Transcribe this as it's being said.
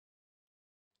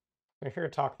We're here to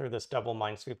talk through this double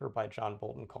minesweeper by John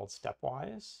Bulten called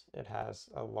Stepwise. It has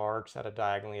a large set of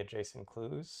diagonally adjacent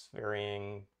clues,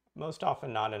 varying most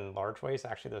often not in large ways.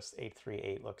 Actually, this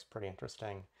 838 looks pretty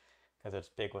interesting because it's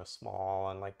big with small,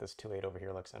 and like this 28 over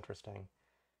here looks interesting.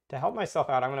 To help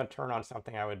myself out, I'm going to turn on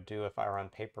something I would do if I were on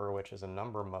paper, which is a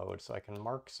number mode, so I can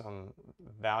mark some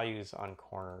values on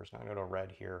corners. Now I'm going to go to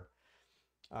red here.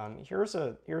 Here's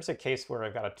a case where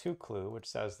I've got a 2 clue, which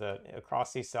says that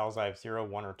across these cells I have 0,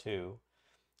 1, or 2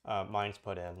 mines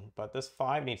put in, but this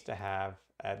 5 needs to have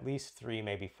at least 3,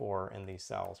 maybe 4 in these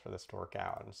cells for this to work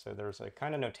out. And so there's a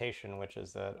kind of notation, which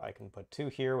is that I can put 2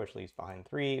 here, which leaves behind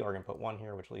 3, or I can put 1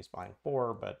 here, which leaves behind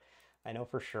 4, but I know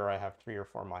for sure I have 3 or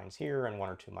 4 mines here and 1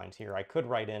 or 2 mines here. I could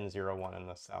write in 0, 1 in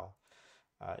this cell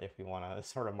if we want to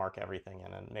sort of mark everything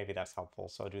in, and maybe that's helpful,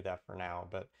 so I'll do that for now.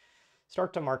 But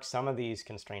start to mark some of these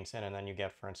constraints in, and then you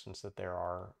get, for instance, that there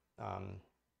are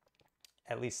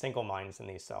at least single mines in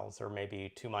these cells. There may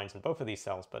be 2 mines in both of these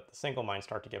cells, but the single mines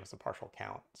start to give us a partial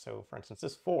count. So for instance,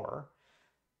 this 4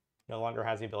 no longer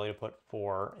has the ability to put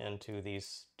 4 into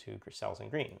these 2 cells in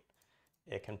green.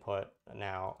 It can put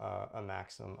now a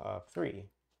maximum of 3.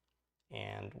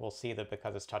 And we'll see that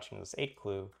because it's touching this 8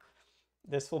 clue,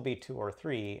 this will be 2 or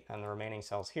 3, and the remaining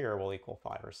cells here will equal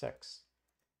 5 or 6.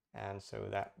 And so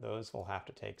that those will have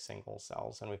to take single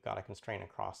cells, and we've got a constraint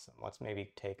across them. Let's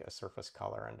maybe take a surface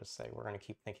color and just say we're going to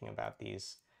keep thinking about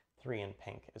these 3 in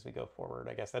pink as we go forward.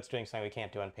 I guess that's doing something we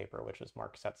can't do on paper, which is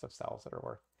mark sets of cells that are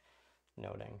worth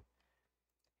noting.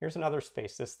 Here's another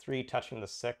space, this 3 touching the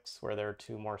 6, where there are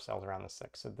 2 more cells around the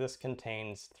 6. So this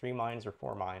contains 3 mines or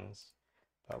 4 mines,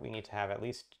 but we need to have at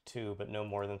least 2, but no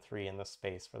more than 3 in this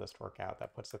space for this to work out.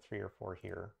 That puts a 3 or 4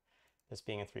 here. This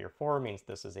being a 3 or 4 means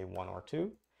this is a 1 or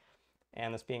 2.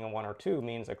 And this being a 1 or 2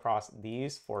 means across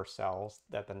these 4 cells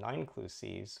that the 9 clue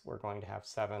sees, we're going to have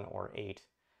 7 or 8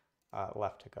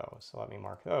 left to go. So let me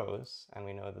mark those, and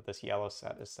we know that this yellow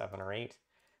set is 7 or 8,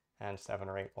 and 7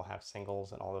 or 8 will have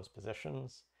singles in all those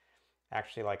positions.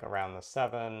 Actually, like around the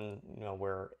 7,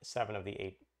 where 7 of the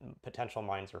 8 potential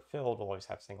mines are filled, we'll always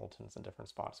have singletons in different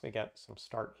spots. We get some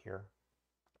start here.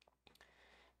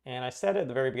 And I said at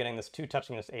the very beginning, this 2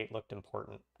 touching this 8 looked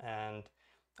important, and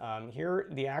here,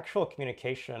 the actual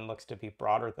communication looks to be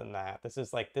broader than that. This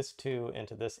is like this 2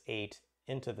 into this 8,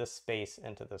 into this space,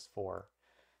 into this 4.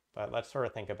 But let's sort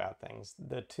of think about things.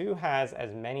 The 2 has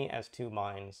as many as 2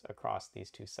 mines across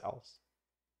these 2 cells,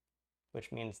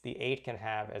 which means the 8 can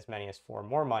have as many as 4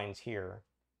 more mines here.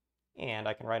 And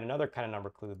I can write another kind of number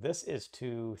clue. This is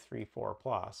 2, 3, 4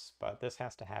 plus, but this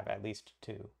has to have at least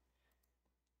 2.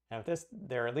 Now if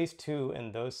there are at least 2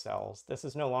 in those cells, this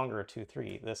is no longer a 2,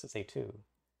 3. This is a 2.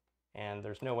 And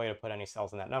there's no way to put any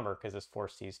cells in that number because this 4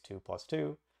 sees 2 plus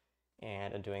 2.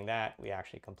 And in doing that, we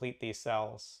actually complete these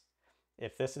cells.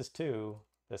 If this is 2,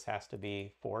 this has to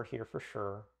be 4 here for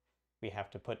sure. We have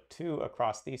to put 2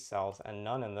 across these cells and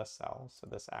none in this cell. So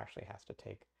this actually has to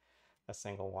take a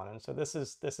single one. And so this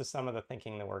is some of the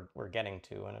thinking that we're getting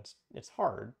to. And it's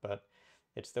hard, but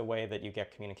it's the way that you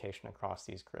get communication across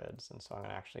these grids. And so I'm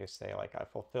going to actually say, like, I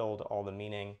fulfilled all the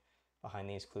meaning behind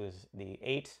these clues. The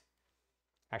 8,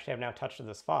 actually I've now touched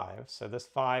this 5. So this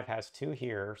 5 has 2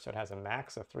 here, so it has a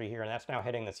max of 3 here, and that's now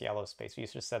hitting this yellow space. We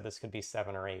used to said this could be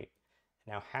 7 or 8. It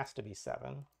now has to be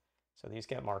 7. So these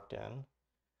get marked in.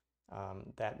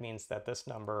 That means that this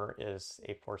number is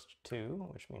a forced 2,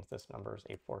 which means this number is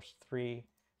a forced 3,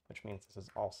 which means this is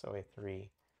also a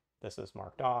 3. This is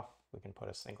marked off. We can put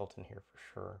a singleton here for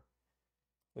sure.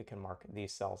 We can mark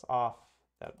these cells off.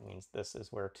 That means this is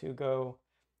where 2 go.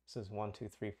 This is 1, 2,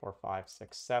 3, 4, 5,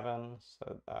 6, 7.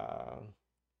 So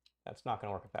that's not going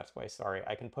to work if that's way. Sorry,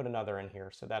 I can put another in here.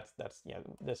 So that's yeah.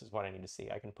 This is what I need to see.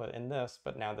 I can put in this,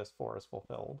 but now this 4 is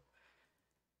fulfilled.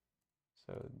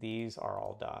 So these are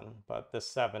all done, but this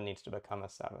 7 needs to become a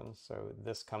 7. So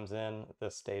this comes in,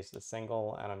 this stays the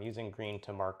single, and I'm using green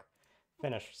to mark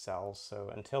finished cells.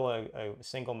 So until a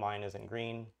single mine is in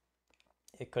green,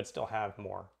 it could still have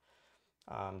more.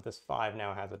 This 5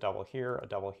 now has a double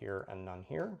here, and none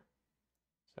here.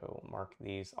 So mark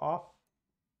these off.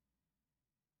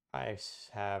 I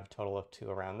have a total of 2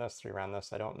 around this, 3 around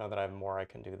this. I don't know that I have more I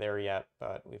can do there yet,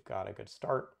 but we've got a good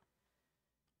start.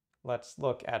 Let's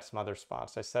look at some other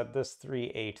spots. I said this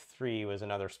 3, 8, 3 was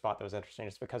another spot that was interesting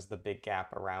just because of the big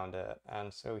gap around it.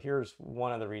 And so here's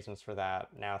one of the reasons for that.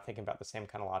 Now thinking about the same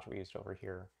kind of logic we used over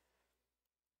here.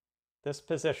 This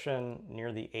position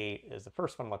near the 8 is the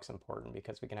first one looks important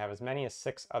because we can have as many as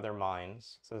 6 other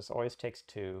mines. So this always takes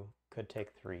 2, could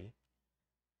take 3.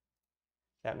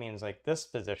 That means like this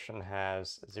position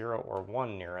has 0 or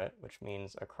 1 near it, which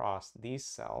means across these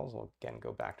cells, we'll again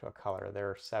go back to a color, there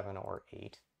are 7 or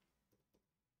 8.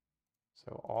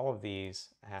 So all of these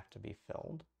have to be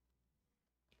filled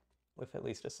with at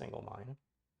least a single mine.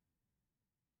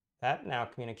 That now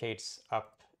communicates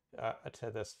up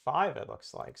to this 5, it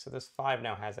looks like. So this 5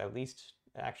 now has at least,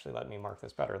 actually let me mark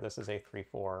this better. This is a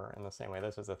 3-4 in the same way.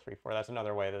 This is a 3-4. That's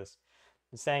another way this,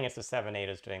 saying it's a 7-8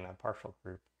 is doing that partial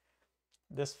group.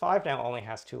 This 5 now only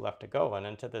has 2 left to go, and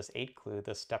into this 8 clue,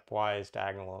 this stepwise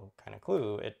diagonal kind of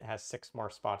clue, it has 6 more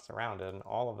spots around it, and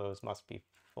all of those must be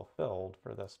fulfilled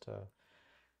for this to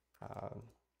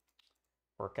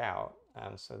work out.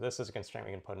 And so this is a constraint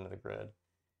we can put into the grid.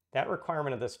 That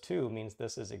requirement of this 2 means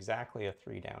this is exactly a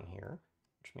 3 down here,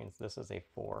 which means this is a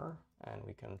 4, and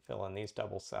we can fill in these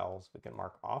double cells. We can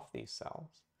mark off these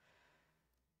cells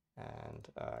and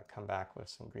come back with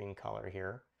some green color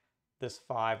here. This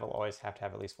 5 will always have to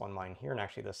have at least 1 mine here, and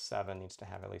actually this 7 needs to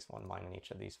have at least 1 mine in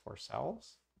each of these 4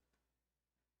 cells.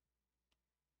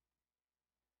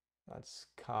 Let's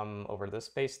come over to this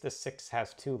space. This 6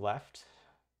 has 2 left.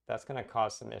 That's going to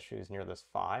cause some issues near this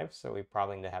 5, so we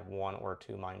probably need to have 1 or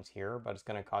 2 mines here, but it's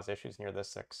going to cause issues near this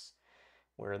 6,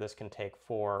 where this can take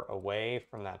 4 away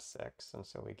from that 6, and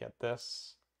so we get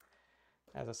this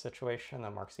as a situation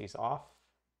that marks these off.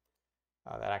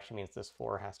 That actually means this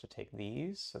 4 has to take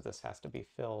these, so this has to be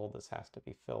filled, this has to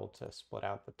be filled to split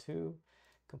out the 2,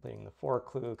 completing the 4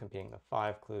 clue, completing the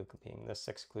 5 clue, completing this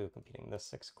 6 clue, completing this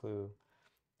 6 clue.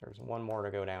 There's 1 more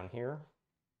to go down here.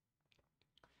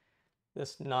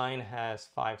 This 9 has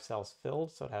 5 cells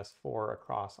filled, so it has 4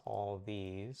 across all of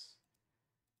these.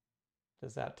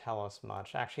 Does that tell us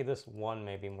much? Actually, this 1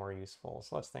 may be more useful,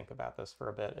 so let's think about this for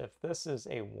a bit. If this is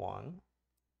a 1,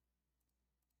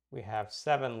 we have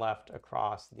 7 left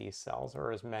across these cells,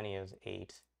 or as many as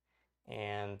 8.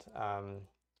 And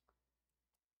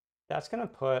that's going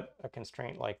to put a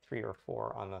constraint like 3 or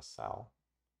 4 on this cell,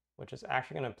 which is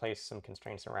actually going to place some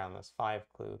constraints around this 5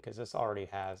 clue, because this already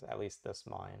has at least this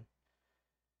mine.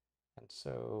 And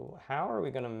so how are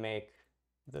we going to make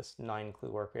this 9 clue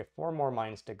work? We have 4 more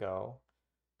mines to go.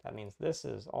 That means this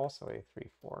is also a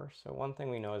 3-4. So one thing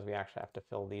we know is we actually have to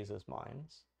fill these as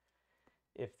mines.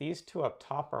 If these 2 up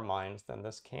top are mines, then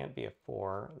this can't be a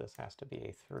 4. This has to be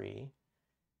a 3.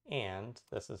 And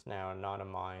this is now not a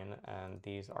mine, and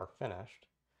these are finished.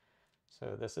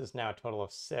 So this is now a total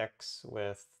of 6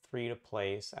 with 3 to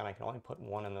place, and I can only put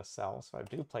 1 in this cell. So I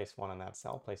do place 1 in that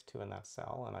cell, place 2 in that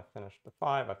cell, and I finished the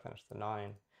 5, I finished the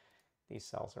 9. These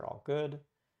cells are all good.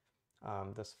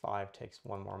 This 5 takes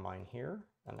 1 more mine here,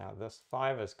 and now this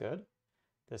 5 is good.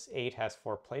 This 8 has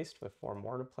 4 placed with 4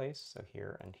 more to place, so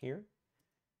here and here.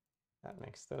 That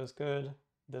makes those good.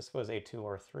 This was a 2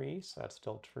 or 3, so that's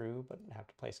still true, but I have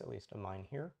to place at least a mine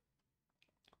here.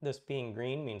 This being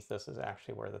green means this is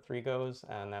actually where the 3 goes,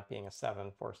 and that being a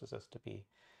 7 forces us to be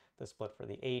the split for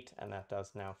the 8, and that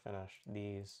does now finish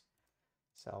these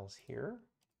cells here.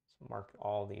 So mark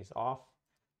all these off.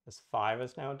 This 5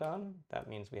 is now done. That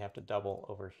means we have to double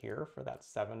over here for that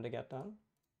 7 to get done.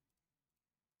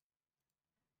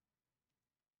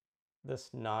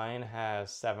 This 9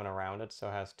 has 7 around it, so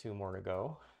it has 2 more to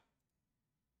go.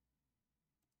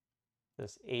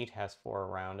 This 8 has 4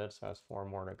 around it, so it has 4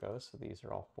 more to go, so these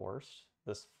are all forced.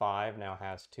 This 5 now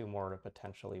has 2 more to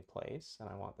potentially place, and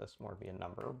I want this more to be a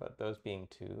number, but those being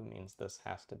 2 means this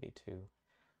has to be 2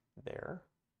 there.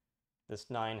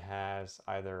 This 9 has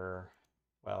either,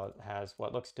 well, it has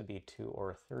what looks to be 2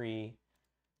 or 3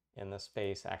 in the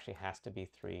space, actually has to be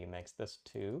 3, makes this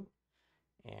 2,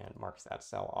 and marks that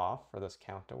cell off for this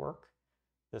count to work.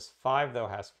 This 5, though,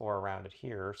 has 4 around it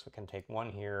here, so it can take 1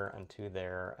 here and 2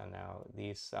 there, and now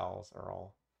these cells are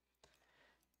all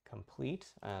complete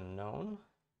and known.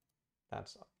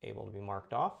 That's able to be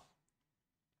marked off.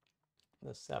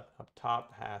 The 7 up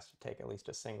top has to take at least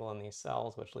a single in these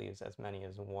cells, which leaves as many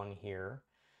as 1 here,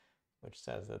 which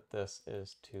says that this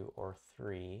is 2 or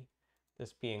 3.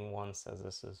 This being 1 says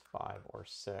this is 5 or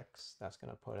 6. That's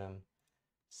going to put in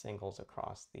singles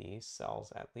across these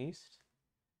cells at least.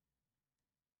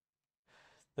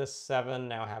 This 7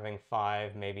 now having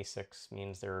 5, maybe 6,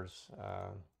 means there's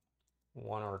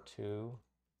 1 or 2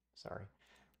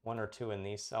 in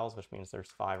these cells, which means there's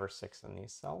 5 or 6 in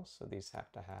these cells. So these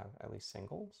have to have at least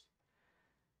singles.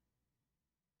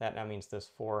 That now means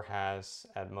this 4 has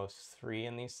at most 3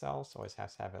 in these cells, so always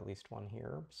has to have at least 1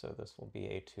 here. So this will be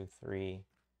a 2, 3,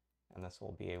 and this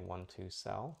will be a 1, 2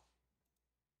 cell.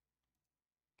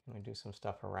 Can we do some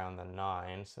stuff around the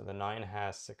 9? So the 9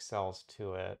 has 6 cells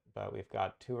to it, but we've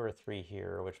got 2 or 3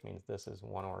 here, which means this is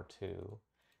 1 or 2,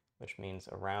 which means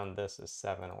around this is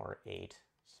 7 or 8.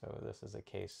 So this is a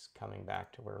case coming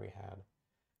back to where we had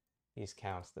these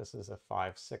counts. This is a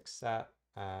 5, 6 set,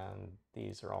 and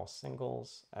these are all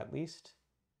singles at least.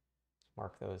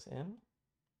 Mark those in.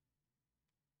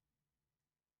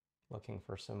 looking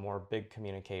for some more big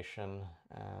communication,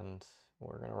 and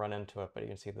we're going to run into it, but you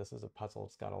can see this is a puzzle.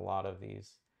 It's got a lot of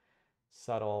these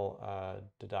subtle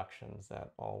deductions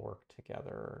that all work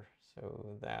together.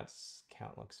 So that's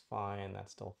count looks fine,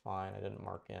 that's still fine. I didn't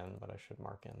mark in, but I should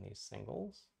mark in these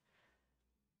singles.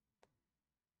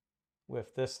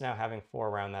 With this now having 4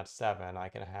 around that 7, I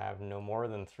can have no more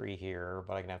than 3 here,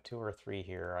 but I can have 2 or 3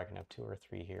 here. I can have 2 or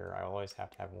 3 here. I always have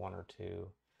to have 1 or 2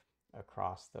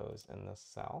 across those in this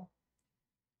cell.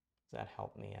 Does that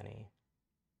help me any?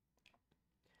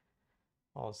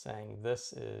 I was saying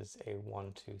this is a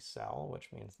 1, 2 cell,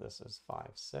 which means this is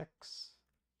 5, 6.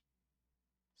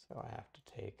 So I have to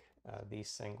take these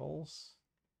singles.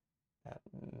 That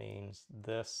means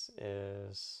this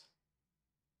is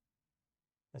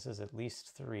at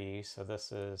least 3, so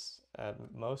this is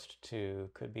at most 2,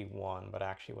 could be 1, but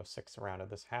actually with 6 around it,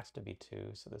 this has to be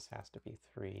 2, so this has to be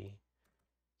 3,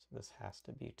 so this has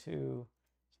to be 2,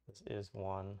 so this is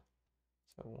 1,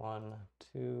 so 1,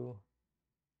 2,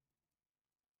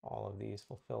 all of these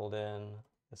fulfilled in,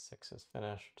 the 6 is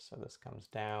finished, so this comes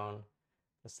down,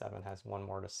 the 7 has 1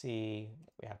 more to see,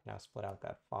 we have to now split out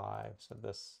that 5, so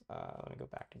this, let me go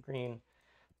back to green.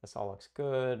 This all looks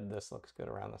good. This looks good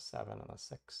around the 7 and the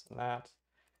 6 and that.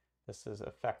 This is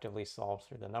effectively solved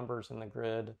through the numbers in the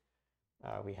grid.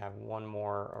 We have 1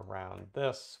 more around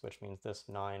this, which means this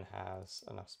 9 has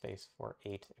enough space for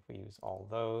 8 if we use all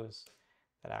those.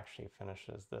 That actually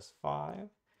finishes this 5.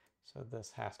 So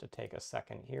this has to take a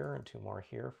second here and 2 more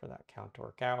here for that count to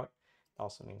work out. It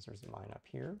also means there's a 9 up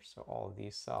here. So all of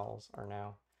these cells are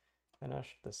now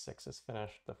finished. The 6 is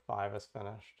finished. The 5 is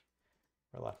finished.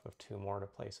 We're left with 2 more to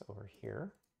place over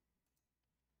here.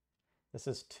 This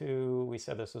is 2, we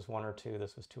said this was 1 or 2,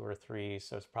 this was 2 or 3,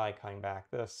 so it's probably coming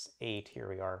back. This 8, here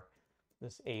we are.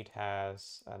 This 8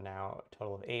 has now a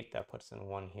total of 8, that puts in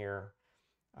 1 here.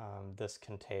 This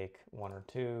can take 1 or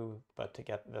 2, but to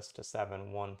get this to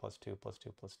 7, 1 plus 2 plus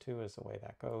 2 plus 2 is the way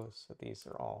that goes. So these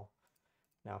are all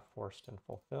now forced and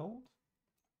fulfilled.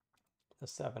 The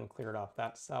 7 cleared off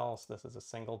that cell, so this is a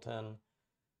singleton.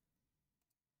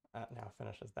 That now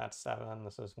finishes that 7.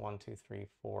 This is 1, 2, 3,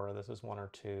 4. This is 1 or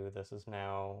 2. This is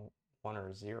now 1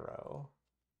 or 0.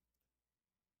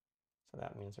 So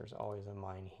that means there's always a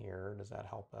mine here. Does that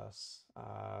help us?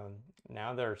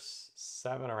 Now there's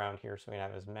 7 around here, so we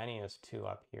have as many as 2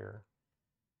 up here.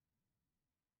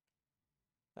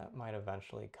 That might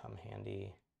eventually come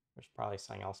handy. There's probably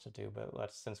something else to do,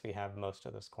 but since we have most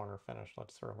of this corner finished,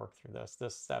 let's sort of work through this.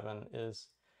 This 7 is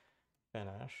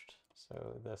finished.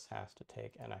 So this has to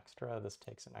take an extra, this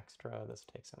takes an extra, this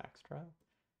takes an extra.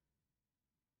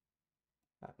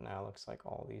 That now looks like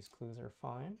all these clues are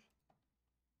fine.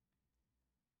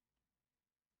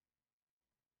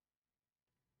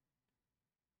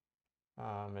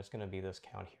 It's going to be this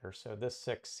count here. So this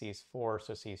 6 sees 4,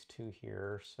 so sees 2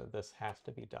 here, so this has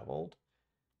to be doubled.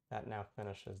 That now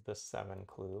finishes this 7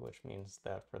 clue, which means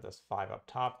that for this 5 up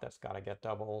top, that's got to get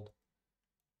doubled.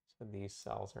 So these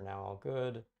cells are now all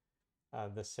good.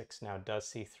 The 6 now does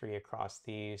see 3 across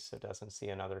these, so it doesn't see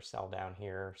another cell down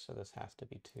here, so this has to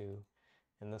be 2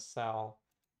 in this cell.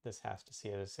 This has to see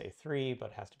it as, say, 3, but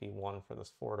it has to be 1 for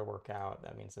this 4 to work out.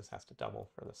 That means this has to double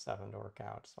for the 7 to work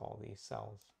out, so all these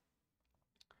cells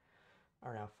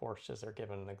are now forced as they're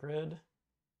given in the grid.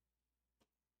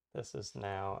 This is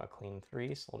now a clean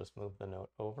 3, so we'll just move the note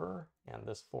over, and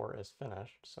this 4 is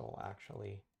finished, so we'll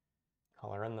actually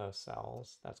color in those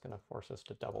cells. That's going to force us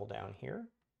to double down here.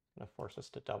 Going to force us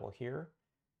to double here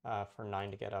for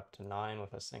 9 to get up to 9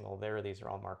 with a single there. These are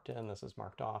all marked in, this is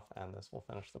marked off, and this will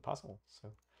finish the puzzle.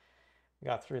 So we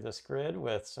got through this grid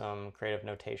with some creative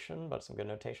notation, but some good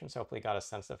notation. So hopefully got a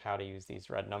sense of how to use these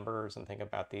red numbers and think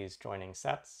about these joining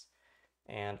sets,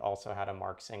 and also how to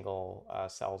mark single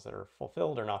cells that are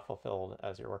fulfilled or not fulfilled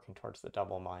as you're working towards the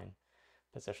double mine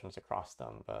positions across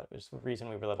them. But there's a reason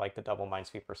we really like the Double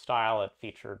Minesweeper style. It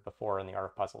featured before in the Art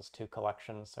of Puzzles 2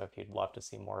 collection, so if you'd love to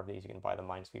see more of these, you can buy the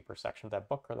Minesweeper section of that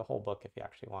book, or the whole book if you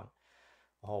actually want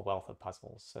a whole wealth of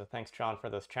puzzles. So thanks, John, for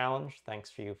this challenge. Thanks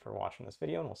for you for watching this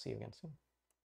video, and we'll see you again soon.